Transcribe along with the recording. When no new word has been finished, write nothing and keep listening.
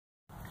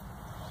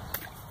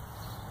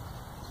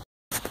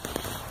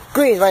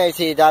Greetings, my name is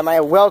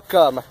TNT.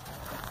 Welcome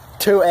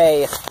to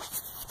a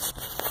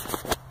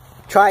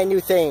Try New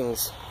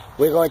Things.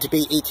 We're going to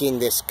be eating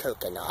this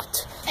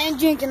coconut. And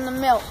drinking the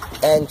milk.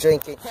 And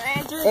drinking.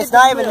 It's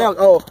not even milk.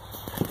 Oh.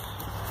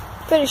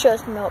 Pretty sure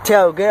it's milk.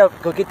 Joe,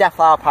 go get that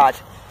flower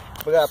pot.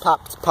 We're gonna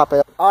pop it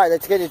up. Alright,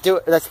 let's do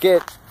it. Let's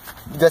do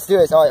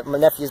this. Alright, my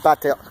nephew's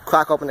about to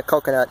crack open the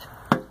coconut.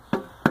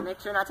 Make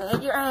sure not to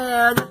hit your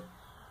hand.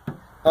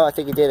 Oh, I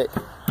think he did it.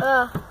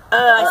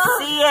 I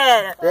see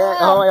it. Yeah,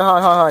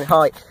 hold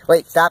on.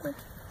 Wait, stop.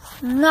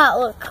 Not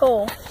look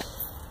cool.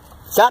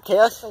 Stop,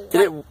 Chaos.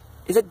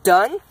 Is it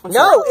done?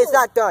 No, it's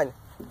not done.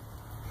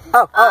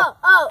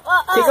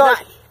 Keep going.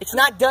 It's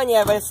not done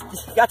yet, but it's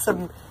got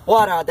some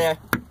water out there.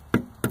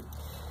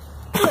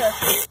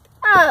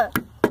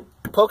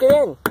 Poke it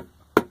in.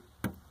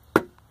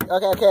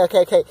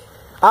 Okay.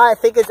 I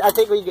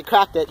think we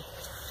cracked it.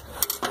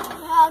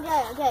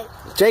 Okay.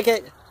 Drink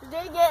it.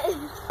 Drink it.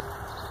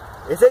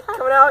 Is it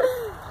coming out?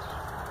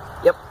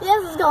 Yep.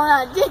 Yes, it's going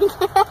out. Drink it.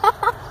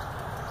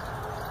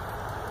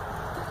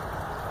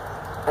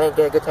 I didn't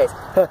get a good taste.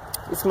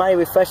 It's mighty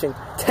refreshing.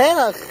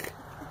 Taylor!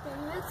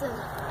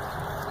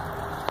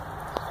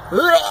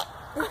 Listen.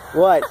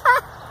 What?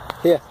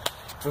 Here.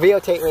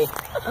 Videotape me.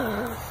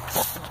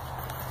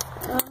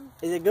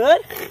 Is it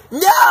good?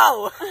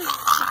 No!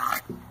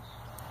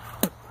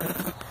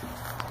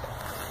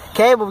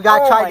 Okay, but we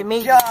gotta try the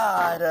meat.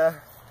 God.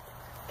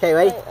 Okay,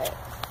 ready?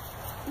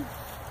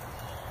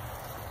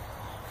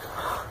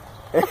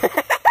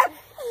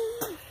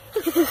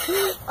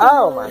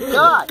 Oh my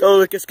God! Go,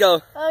 Lucas,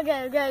 go.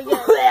 Okay.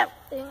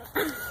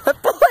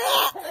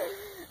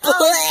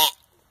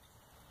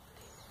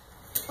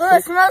 Oh,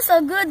 it smells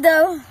so good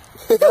though.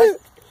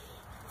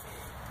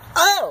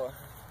 Oh!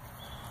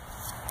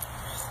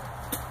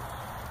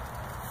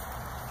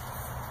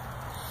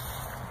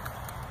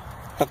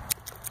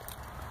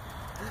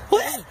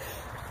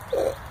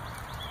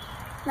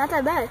 Not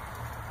that bad.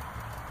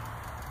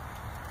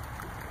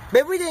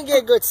 Maybe we didn't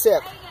get a good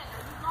sip.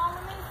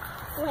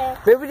 Where?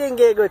 Maybe we didn't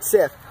get a good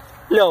sip.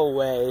 No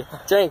way.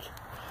 Drink.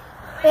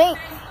 Tastes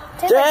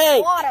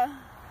like water.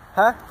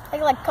 Huh?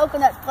 Tastes like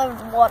coconut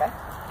flavored water.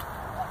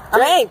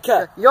 Drink.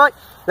 You know what?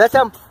 Let's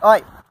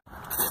alright.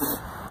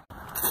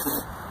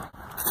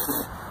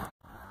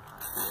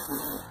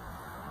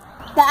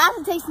 The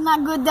aftertaste is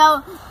not good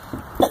though.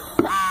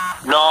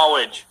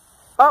 Knowledge.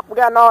 Oh, we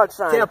got a knowledge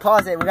sign. Tina,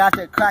 pause it. We got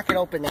to crack it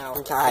open now.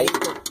 Okay.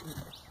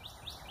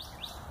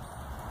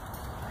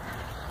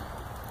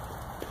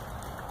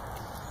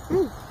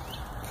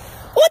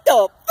 What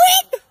the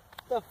frick?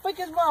 The frick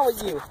is wrong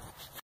with you?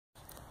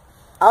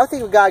 I don't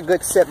think we got a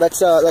good sip. Let's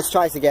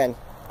try this again.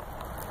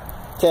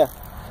 Tina.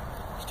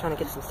 Just trying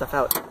to get some stuff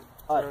out.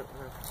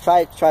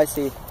 Try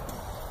see.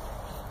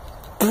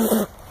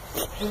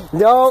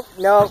 No.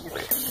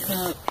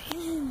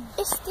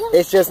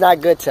 It's just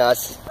not good to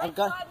us.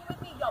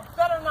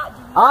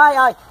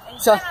 Alright.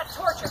 So.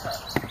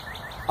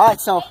 Alright,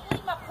 so.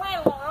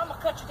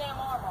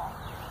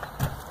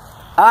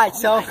 Alright,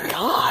 so. Oh my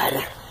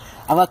God.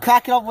 I'm gonna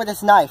crack it open with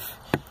this knife.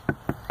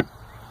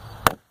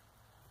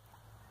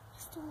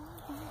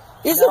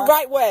 This is the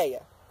right way.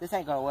 This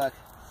ain't gonna work.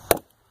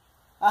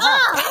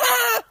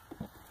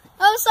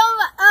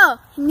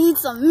 He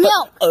needs some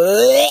milk.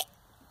 Oh,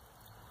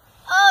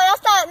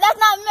 that's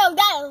not milk,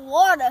 that is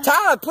water.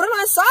 Tyler, put it on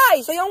the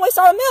side so you don't waste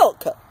all the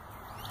milk.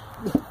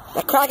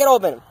 Now crack it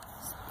open.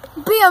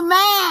 Be a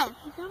man.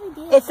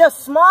 It's a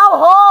small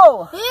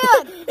hole.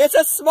 Yeah. It's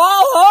a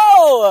small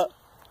hole.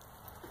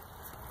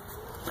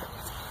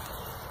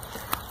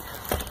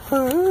 Try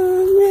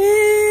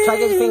to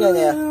get your finger in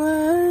there.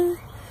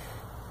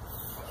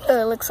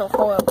 It looks so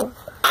horrible.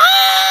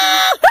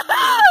 Ow!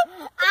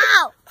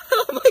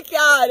 Oh my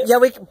God. Yeah,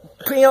 we can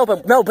bring it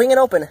open. No, bring it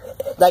open.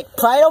 Like,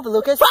 pry it open,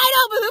 Lucas. Pry it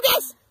open,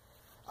 Lucas.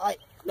 Alright,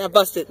 now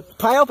bust it.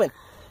 Pry it open.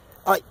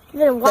 Alright,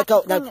 let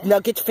go. Now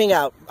get your finger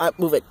out. Alright,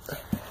 move it.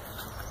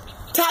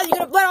 Tyler, you're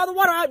gonna let all the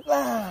water out.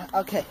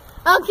 Okay.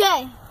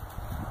 Okay.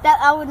 That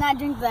I would not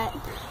drink that.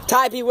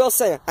 Ty B.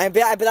 Wilson. I'd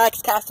be like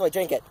Castaway.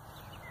 Drink it.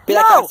 Be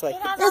like No, Castaway.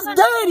 it's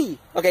dirty.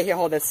 Okay, here,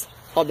 hold this.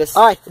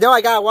 Alright, now I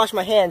gotta wash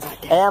my hands.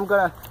 And I'm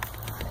gonna...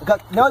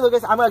 No,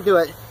 Lucas, I'm gonna do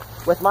it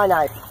with my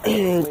knife.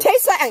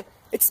 Tastes like...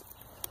 It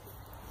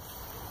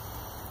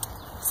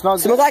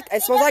smells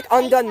like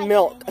undone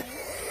milk.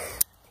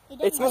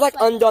 It smells like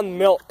undone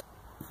milk.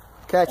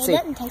 Okay, let's see. It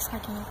doesn't taste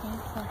like anything.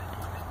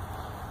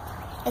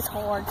 It's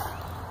hard.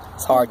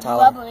 It's hard,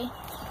 Tyler. Rubbery.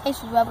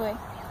 It's rubbery.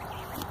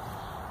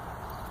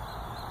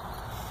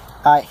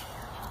 Alright.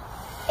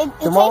 It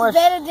tastes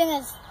better than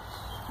it's...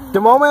 The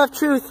moment of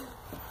truth.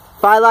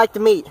 If I like the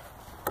meat.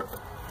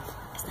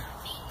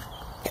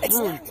 It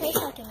doesn't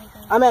taste like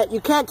anything. I mean,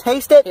 you can't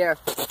taste it. Here.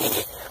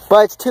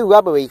 But it's too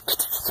rubbery.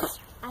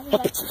 I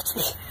like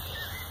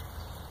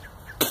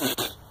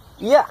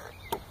Yeah.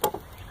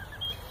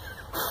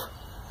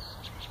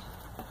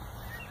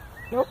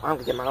 Nope, I'm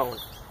gonna get my own.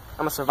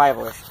 I'm a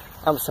survivalist.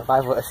 I'm a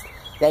survivalist.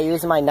 Yeah,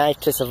 using my knife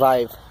to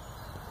survive.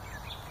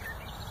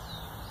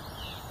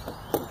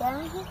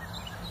 Down here?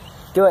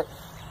 Do it.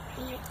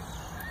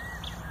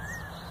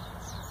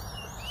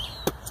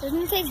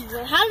 Doesn't taste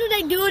good. How do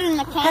they do it in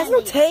the candy? It has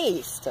no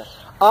taste.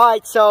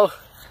 Alright, so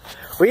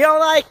we don't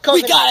like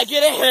coconut. We gotta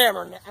get a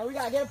hammer now. And we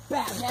gotta get it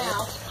back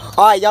now.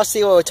 Alright, y'all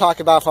see what we're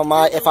talking about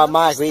if our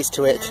mom agrees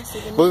to it.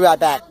 We'll be right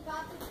back.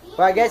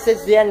 Well, I guess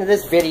it's the end of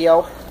this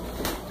video.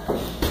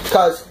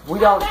 Because we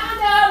don't...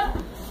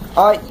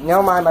 Alright,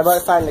 never mind, my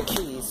brother found the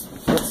keys.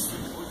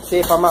 Let's see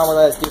if our mom will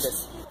let us do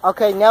this.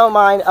 Okay, never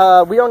mind.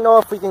 We don't know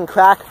if we can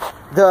crack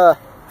the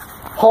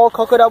whole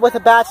coconut with a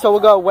bat, so we're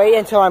gonna wait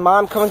until my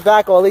mom comes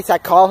back, or at least I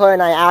call her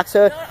and I ask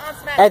her.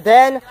 And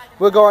then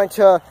we're going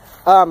to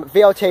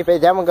videotape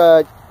it, then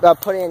we're gonna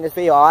put it in this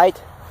video, alright?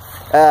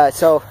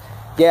 So,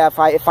 yeah, if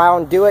I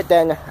don't do it,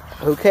 then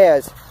who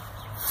cares?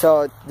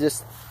 So,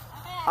 just...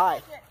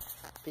 Alright.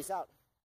 Peace out.